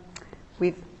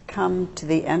 We've come to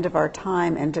the end of our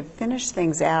time, and to finish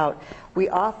things out, we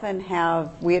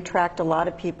attract a lot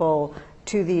of people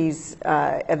to these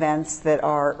events that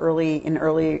are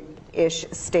early-ish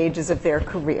stages of their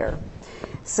career.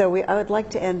 So I would like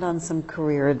to end on some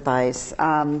career advice.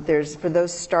 There's, for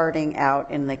those starting out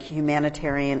in the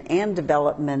humanitarian and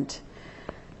development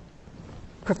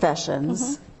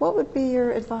professions, what would be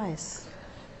your advice?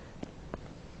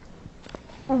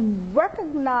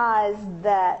 Recognize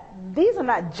that these are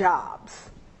not jobs.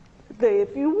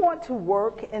 If you want to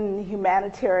work in the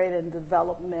humanitarian and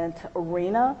development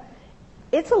arena,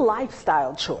 it's a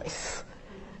lifestyle choice.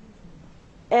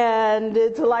 And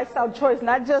it's a lifestyle choice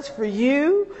not just for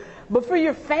you, but for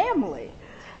your family.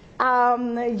 I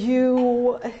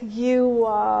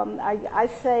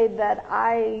say that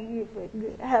I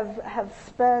have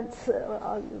spent,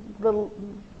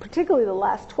 particularly the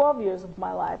last 12 years of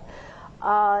my life,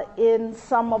 in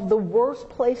some of the worst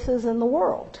places in the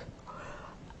world.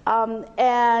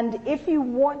 And if you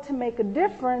want to make a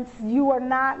difference, you are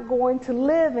not going to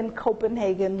live in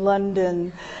Copenhagen,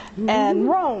 London, and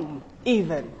Rome,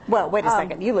 even. Well, wait a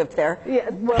second. You lived there.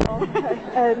 Yeah, well,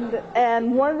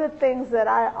 and one of the things that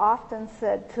I often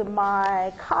said to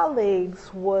my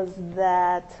colleagues was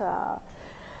that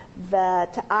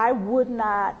that I would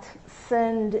not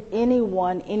send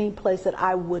anyone any place that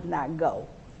I would not go.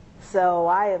 So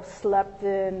I have slept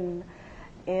in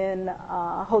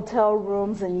hotel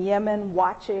rooms in Yemen,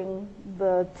 watching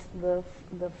the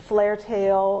flare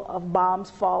tail of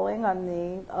bombs falling on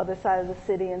the other side of the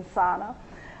city in Sana'a.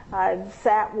 I've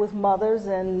sat with mothers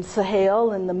in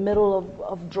Sahel in the middle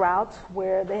of droughts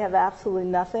where they have absolutely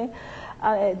nothing.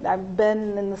 I've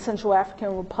been in the Central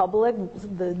African Republic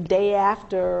the day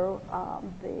after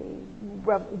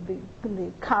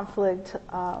the conflict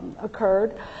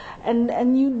occurred,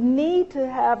 and you need to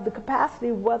have the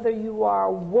capacity, whether you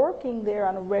are working there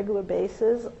on a regular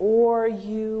basis or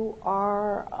you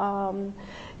are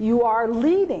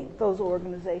leading those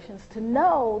organizations, to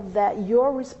know that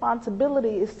your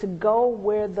responsibility is to go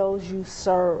where those you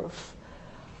serve,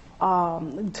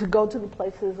 to go to the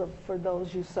places for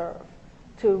those you serve,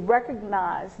 to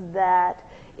recognize that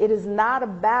it is not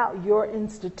about your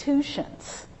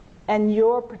institutions and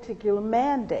your particular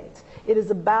mandates. It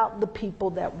is about the people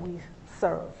that we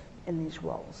serve in these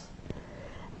roles.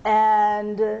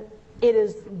 And it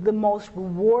is the most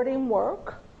rewarding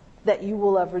work that you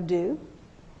will ever do.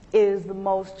 It is the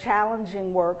most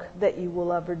challenging work that you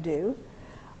will ever do.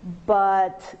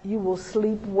 But you will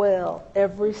sleep well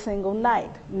every single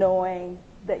night knowing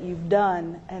that you've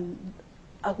done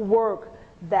a work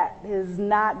that is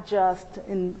not just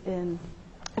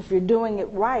if you're doing it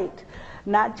right,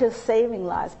 not just saving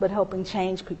lives, but helping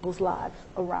change people's lives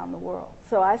around the world.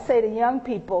 So I say to young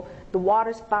people, the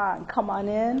water's fine, come on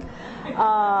in.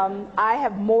 I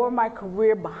have more of my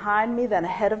career behind me than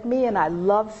ahead of me, and I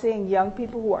love seeing young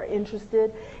people who are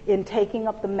interested in taking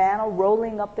up the mantle,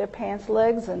 rolling up their pants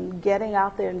legs, and getting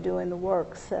out there and doing the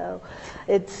work. So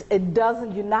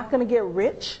you're not going to get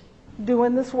rich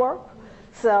doing this work.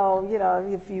 So,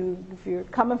 if you're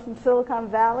coming from Silicon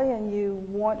Valley and you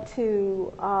want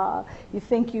to, you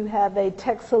think you have a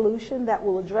tech solution that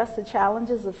will address the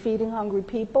challenges of feeding hungry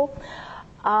people,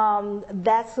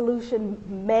 that solution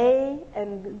may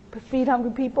feed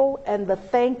hungry people, and the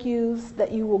thank yous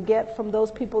that you will get from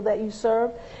those people that you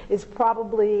serve is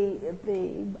probably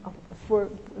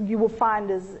you will find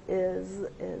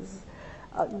is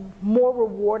more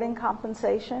rewarding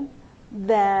compensation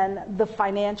than the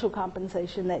financial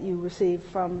compensation that you receive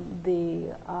from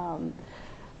the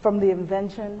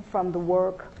invention, from the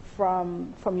work,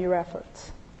 from your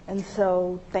efforts. And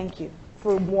so thank you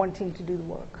for wanting to do the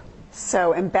work.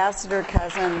 So Ambassador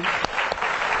Cousin,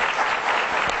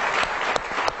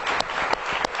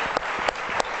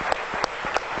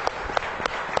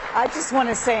 I just want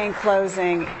to say in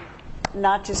closing,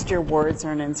 not just your words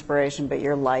are an inspiration, but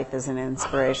your life is an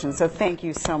inspiration. So thank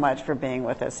you so much for being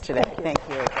with us today. Thank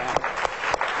you again.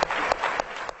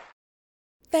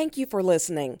 Thank you for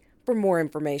listening. For more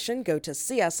information, go to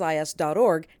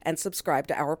csis.org and subscribe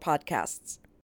to our podcasts.